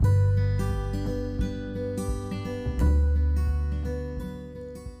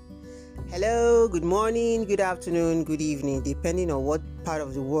Hello, good morning, good afternoon, good evening, depending on what part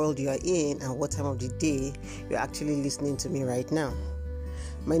of the world you are in and what time of the day you're actually listening to me right now.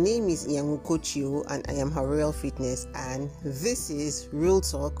 My name is Iyanwu Kochio and I am Royal Fitness, and this is Real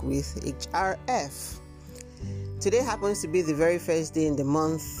Talk with HRF. Today happens to be the very first day in the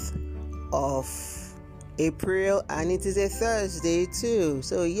month of April, and it is a Thursday too.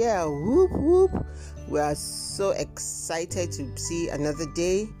 So yeah, whoop whoop. We are so excited to see another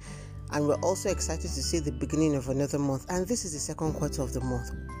day, and we're also excited to see the beginning of another month. And this is the second quarter of the month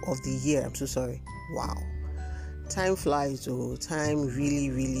of the year. I'm so sorry. Wow. Time flies, oh. Time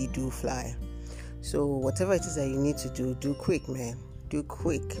really do fly. So whatever it is that you need to do quick, man. Do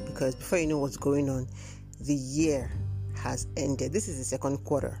quick, because before you know what's going on, the year has ended. This is the second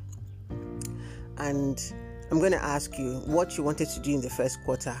quarter. And I'm going to ask you what you wanted to do in the first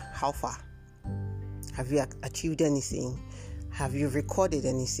quarter. How far? Have you achieved anything? Have you recorded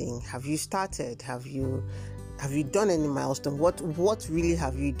anything? Have you started? Have you done any milestone? What really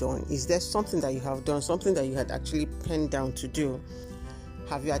have you done? Is there something that you have done, something that you had actually penned down to do?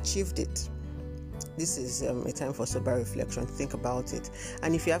 Have you achieved it? This is a time for sober reflection. Think about it.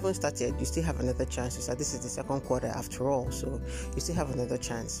 And if you haven't started, you still have another chance to start. This is the second quarter after all, so you still have another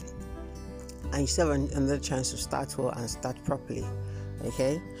chance. And you still have another chance to start well and start properly.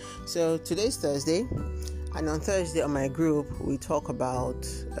 Okay? So today's Thursday. And on Thursday on my group, we talk about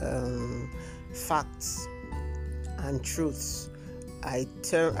facts and truths. I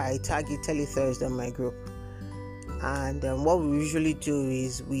tag it Tell It Thursday on my group. And what we usually do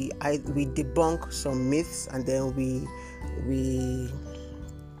is we debunk some myths, and then we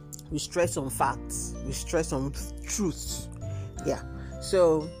stress on facts. We stress on truths. Yeah.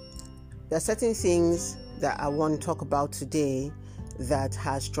 So there are certain things that I want to talk about today that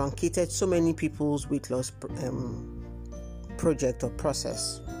has truncated so many people's weight loss project or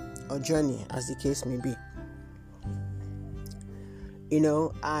process or journey, as the case may be.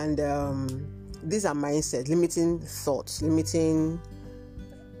 And these are mindset, limiting thoughts, limiting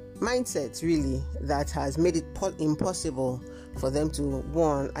mindsets, really, that has made it impossible for them to,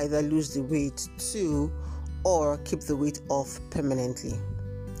 one, either lose the weight, two, or keep the weight off permanently.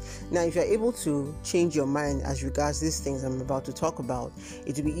 Now, if you're able to change your mind as regards these things I'm about to talk about,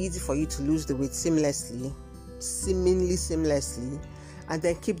 it will be easy for you to lose the weight seamlessly, and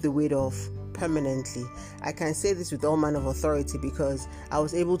then keep the weight off permanently. I can say this with all manner of authority because I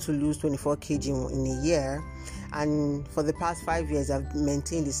was able to lose 24 kg in a year, and for the past 5 years I've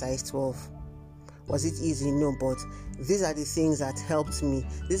maintained the size 12. Was it easy? No, but these are the things that helped me.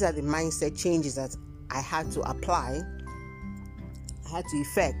 These are the mindset changes that I had to apply, had to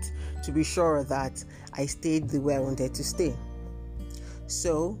effect, to be sure that I stayed the way I wanted to stay.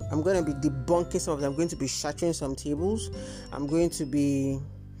 So I'm going to be debunking some of them. I'm going to be shattering some tables. I'm going to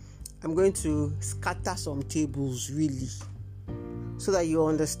scatter some tables, really, so that you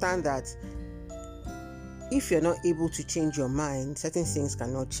understand that if you're not able to change your mind, certain things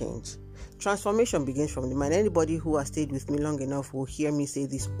cannot change. Transformation begins from the mind. Anybody who has stayed with me long enough will hear me say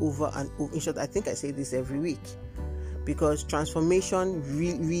this over and over. In short, I think I say this every week. Because transformation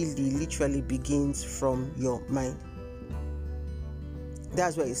really, literally begins from your mind.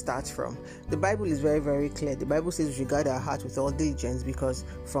 That's where it starts from. The Bible is very, very clear. The Bible says we regard our heart with all diligence, because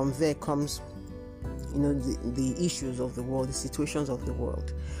from there comes, the issues of the world, the situations of the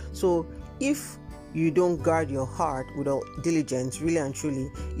world. So if you don't guard your heart with all diligence, really and truly,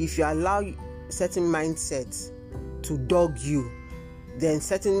 if you allow certain mindsets to dog you, then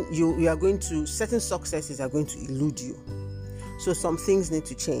certain successes are going to elude you. So some things need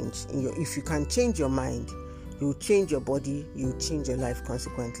to change. If you can change your mind, you'll change your body, you'll change your life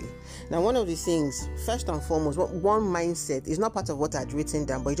consequently. Now, one of the things, first and foremost, one mindset is not part of what I'd written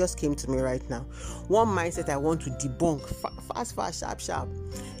down, but it just came to me right now. One mindset I want to debunk fast, sharp,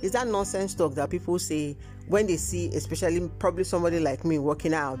 is that nonsense talk that people say when they see, especially probably somebody like me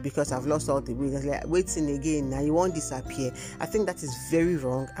working out because I've lost all the weight. It's like, waiting again, now you won't disappear. I think that is very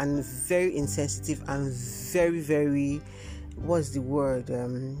wrong and very insensitive and very, very, what's the word?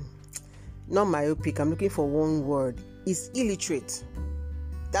 Not myopic. I'm looking for one word. It's illiterate.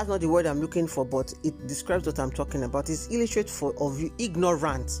 That's not the word I'm looking for, but it describes what I'm talking about. It's illiterate of you,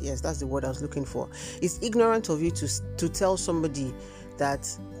 ignorant. Yes, that's the word I was looking for. It's ignorant of you to tell somebody that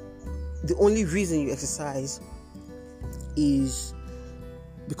the only reason you exercise is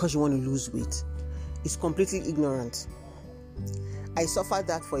because you want to lose weight. It's completely ignorant. I suffered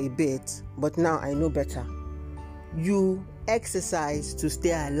that for a bit, but now I know better. You exercise to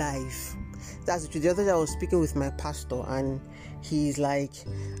stay alive. That's the truth. The other day I was speaking with my pastor, and he's like,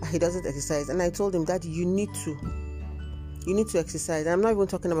 he doesn't exercise, and I told him that you need to. You need to exercise. I'm not even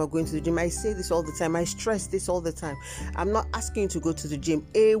talking about going to the gym. I say this all the time. I stress this all the time. I'm not asking you to go to the gym.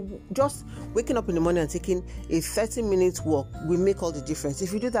 Just waking up in the morning and taking a 30-minute walk will make all the difference.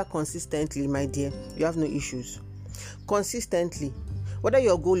 If you do that consistently, my dear, you have no issues. Consistently. Whether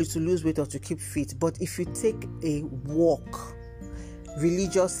your goal is to lose weight or to keep fit, but if you take a walk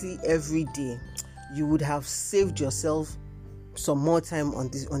religiously every day, you would have saved yourself some more time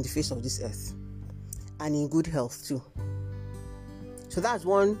on the face of this earth, and in good health too. So that's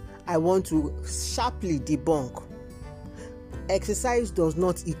one I want to sharply debunk. Exercise does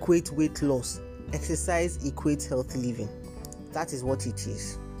not equate weight loss. Exercise equates healthy living. That is what it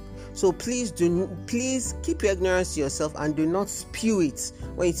is. So please keep your ignorance to yourself and do not spew it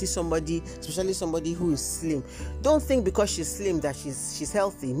when you see somebody, especially somebody who is slim. Don't think because she's slim that she's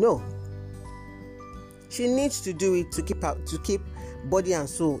healthy. No. She needs to do it to keep body and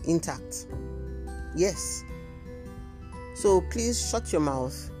soul intact. Yes. So please shut your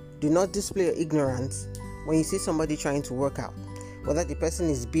mouth. Do not display your ignorance when you see somebody trying to work out. Whether the person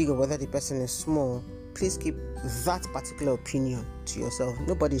is big or whether the person is small, please keep that particular opinion to yourself.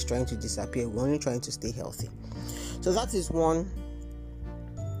 Nobody is trying to disappear. We're only trying to stay healthy. So that is one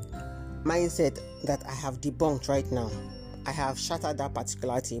mindset that I have debunked right now. I have shattered that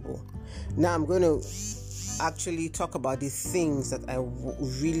particular table. Now I'm going to actually talk about the things that I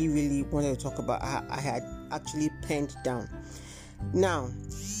really, really wanted to talk about. I had actually penned down. Now,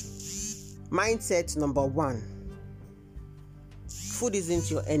 mindset number 1. Food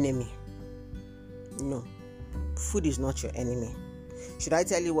isn't your enemy. No, food is not your enemy. Should I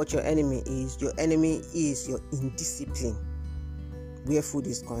tell you what your enemy is? Your enemy is your indiscipline where food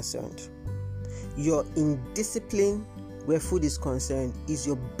is concerned. Your indiscipline where food is concerned is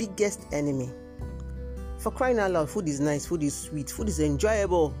your biggest enemy. For crying out loud, food is nice, food is sweet, food is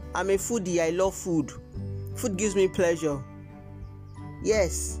enjoyable. I'm a foodie, I love food. Food gives me pleasure.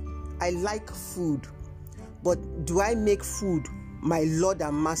 Yes, I like food. But do I make food my Lord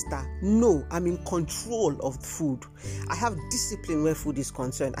and Master? No, I'm in control of food. I have discipline where food is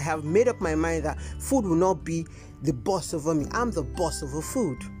concerned. I have made up my mind that food will not be the boss over me. I'm the boss over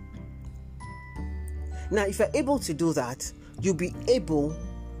food. Now, if you're able to do that, you'll be able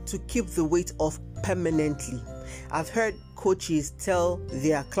to keep the weight off permanently. I've heard coaches tell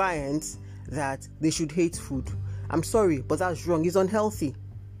their clients that they should hate food. I'm sorry, but that's wrong. It's unhealthy.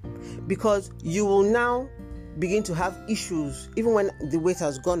 Because you will now begin to have issues. Even when the weight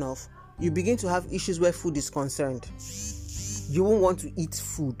has gone off, you begin to have issues where food is concerned. You won't want to eat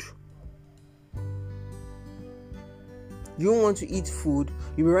food. You won't want to eat food.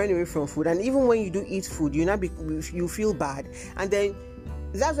 You'll be running away from food. And even when you do eat food, you feel bad. And then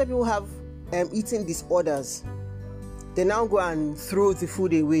that's why people have eating disorders. They now go and throw the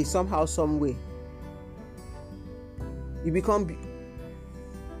food away somehow, some way. You become...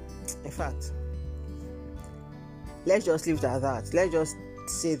 In fact, let's just leave it at that. Let's just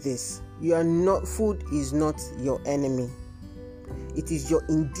say this. Food is not your enemy. It is your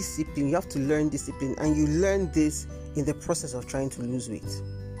indiscipline. You have to learn discipline. And you learn this in the process of trying to lose weight.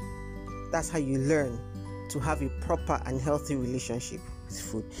 That's how you learn to have a proper and healthy relationship with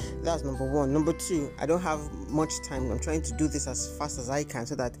food. That's number 1. Number 2, I don't have much time. I'm trying to do this as fast as I can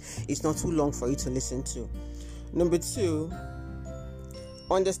so that it's not too long for you to listen to. Number 2,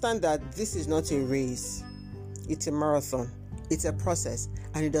 understand that this is not a race. It's a marathon. It's a process,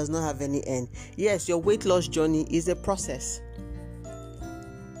 and it does not have any end. Yes, your weight loss journey is a process.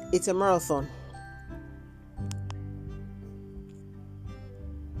 It's a marathon.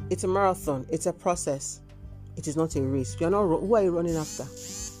 It's a marathon. It's a process. It is not a race. Who are you running after?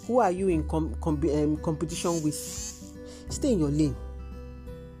 Who are you in competition with? Stay in your lane.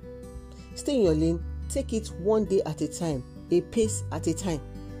 Stay in your lane. Take it one day at a time, a pace at a time.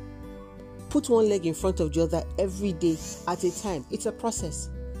 Put one leg in front of the other every day at a time. It's a process.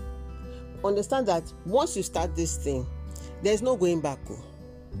 Understand that once you start this thing, there's no going back.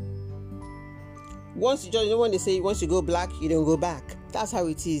 Once you go black, you don't go back. That's how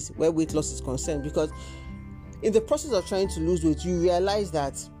it is where weight loss is concerned, because in the process of trying to lose weight, you realize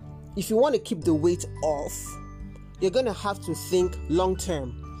that if you want to keep the weight off, you're going to have to think long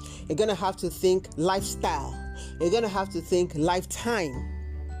term. You're going to have to think lifestyle. You're going to have to think lifetime.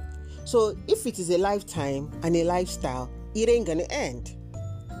 So if it is a lifetime and a lifestyle, it ain't going to end.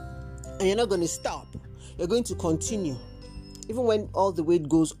 And you're not going to stop. You're going to continue, even when all the weight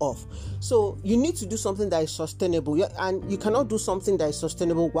goes off. So you need to do something that is sustainable. And you cannot do something that is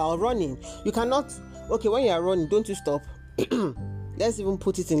sustainable while running. You cannot, when you are running, don't you stop. Let's even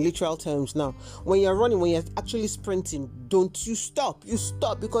put it in literal terms now. When you're running, when you're actually sprinting, don't you stop. You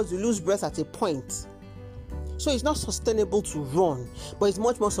stop because you lose breath at a point. So it's not sustainable to run, but it's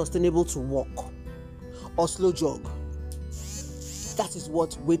much more sustainable to walk or slow jog. That is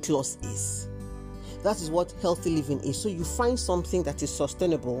what weight loss is. That is what healthy living is. So you find something that is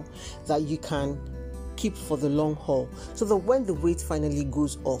sustainable that you can keep for the long haul. So that when the weight finally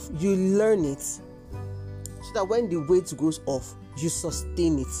goes off, you learn it. So that when the weight goes off, you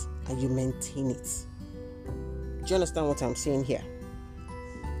sustain it and you maintain it. Do you understand what I'm saying here?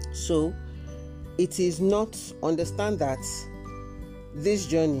 So it is not, understand that this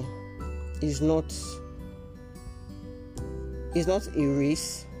journey is not a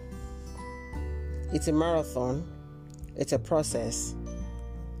race. It's a marathon. It's a process,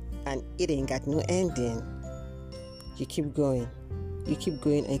 and it ain't got no ending. You keep going,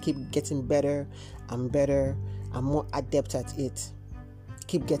 and you keep getting better and better and more adept at it.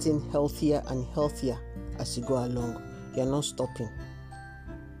 Keep getting healthier and healthier as you go along. You're not stopping,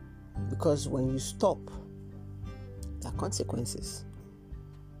 because when you stop, there are consequences.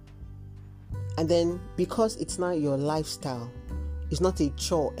 And then, because it's not your lifestyle, it's not a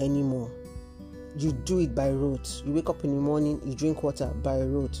chore anymore. You do it by rote. You wake up in the morning, you drink water by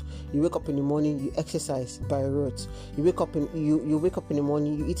rote. You wake up in the morning, you exercise by rote. You wake up in the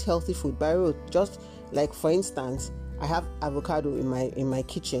morning, you eat healthy food by rote. Just like, for instance, I have avocado in my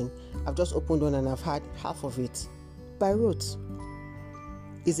kitchen. I've just opened one and I've had half of it by rote.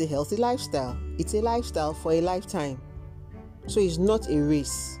 It's a healthy lifestyle. It's a lifestyle for a lifetime. So it's not a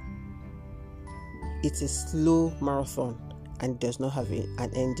race. It's a slow marathon and does not have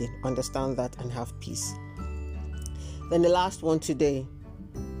an ending. Understand that and have peace. Then the last one today,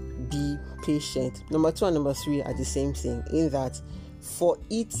 be patient. Number 2 and number 3 are the same thing, in that for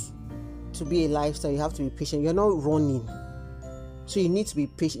it to be a lifestyle, you have to be patient. You're not running, so you need to be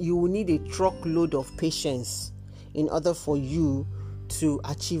patient. You will need a truckload of patience in order for you to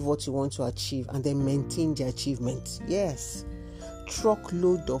achieve what you want to achieve and then maintain the achievement. Yes,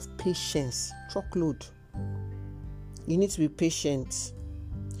 truckload of patience. Truckload. You need to be patient.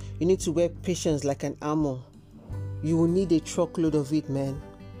 You need to wear patience like an armor. You will need a truckload of it, man.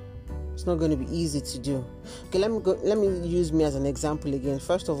 It's not going to be easy to do. Okay, let me use me as an example again.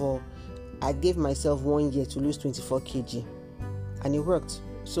 First of all, I gave myself 1 year to lose 24 kg, and it worked.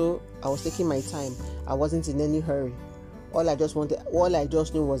 So I was taking my time. I wasn't in any hurry. All I just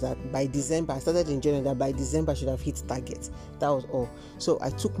knew was that by December, I started in January, that by December I should have hit target. That was all. So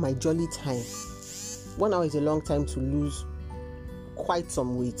I took my jolly time. 1 hour is a long time to lose quite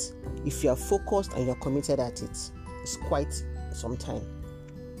some weight. If you are focused and you're committed at it, it's quite some time.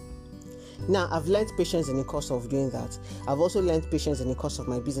 Now, I've learned patience in the course of doing that. I've also learned patience in the course of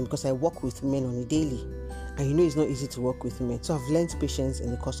my business, because I work with men on a daily. And you know it's not easy to work with men. So I've learned patience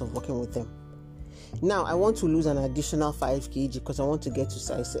in the course of working with them. Now, I want to lose an additional 5 kg because I want to get to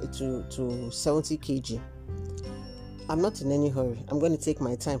 70 kg. I'm not in any hurry. I'm going to take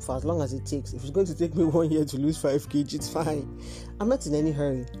my time for as long as it takes. If it's going to take me 1 year to lose 5 kg, it's fine. I'm not in any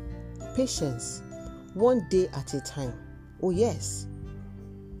hurry. Patience. 1 day at a time. Oh, yes.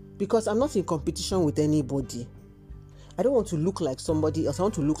 Because I'm not in competition with anybody. I don't want to look like somebody else. I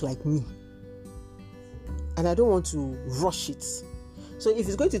want to look like me. And I don't want to rush it. So if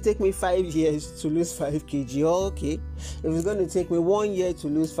it's going to take me 5 years to lose 5 kg, okay. If it's going to take me 1 year to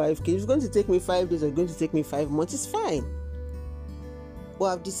lose 5 kg, if it's going to take me 5 days or it's going to take me 5 months, it's fine. But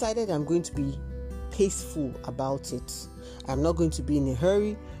I've decided I'm going to be paceful about it. I'm not going to be in a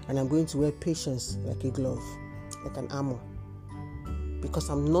hurry, and I'm going to wear patience like a glove, like an armor. Because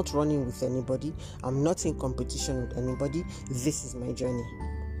I'm not running with anybody. I'm not in competition with anybody. This is my journey.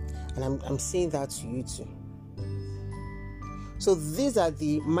 And I'm saying that to you too. So these are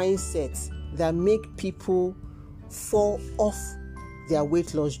the mindsets that make people fall off their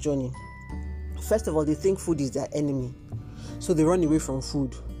weight loss journey. First of all, they think food is their enemy. So they run away from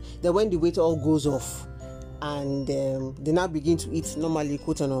food. Then when the weight all goes off and they now begin to eat normally,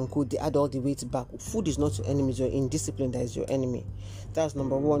 quote and unquote, they add all the weight back. Food is not your enemy. It's your indiscipline that is your enemy. That's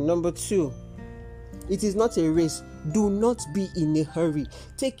number 1. Number 2, it is not a race. Do not be in a hurry.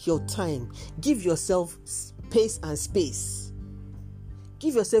 Take your time. Give yourself pace and space.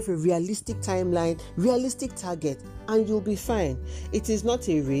 Give yourself a realistic timeline, realistic target, and you'll be fine. It is not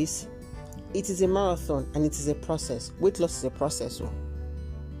a race. It is a marathon, and it is a process. Weight loss is a process.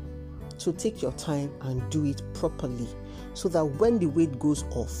 So take your time and do it properly, so that when the weight goes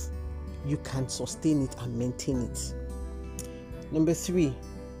off, you can sustain it and maintain it. Number 3,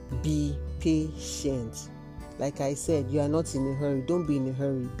 be patient. Like I said, you are not in a hurry. Don't be in a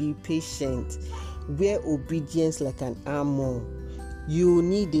hurry. Be patient. Wear obedience like an armor. You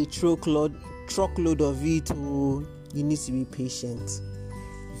need a truckload of it. You need to be patient.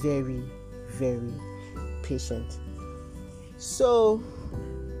 Very, very patient. So,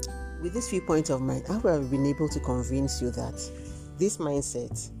 with these few points of mine, how have I been able to convince you that this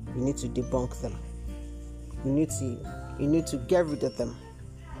mindset, you need to debunk them? You need to get rid of them,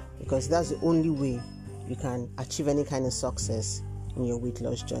 because that's the only way you can achieve any kind of success in your weight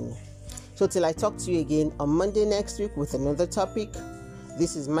loss journey. So till I talk to you again on Monday next week with another topic.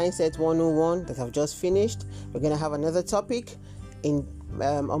 This is Mindset 101 that I've just finished. We're going to have another topic on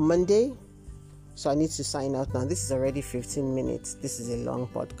Monday. So I need to sign out now. This is already 15 minutes. This is a long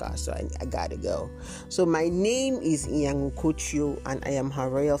podcast, so I gotta go. So my name is Iyangukochio, and I am her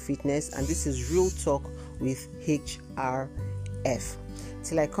Royal Fitness, and this is Real Talk with HRF.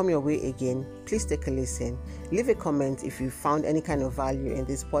 Till I come your way again, please take a listen. Leave a comment if you found any kind of value in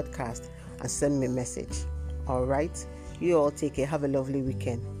this podcast, and send me a message. All right? You all take care. Have a lovely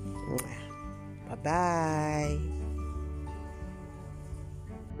weekend. Bye-bye.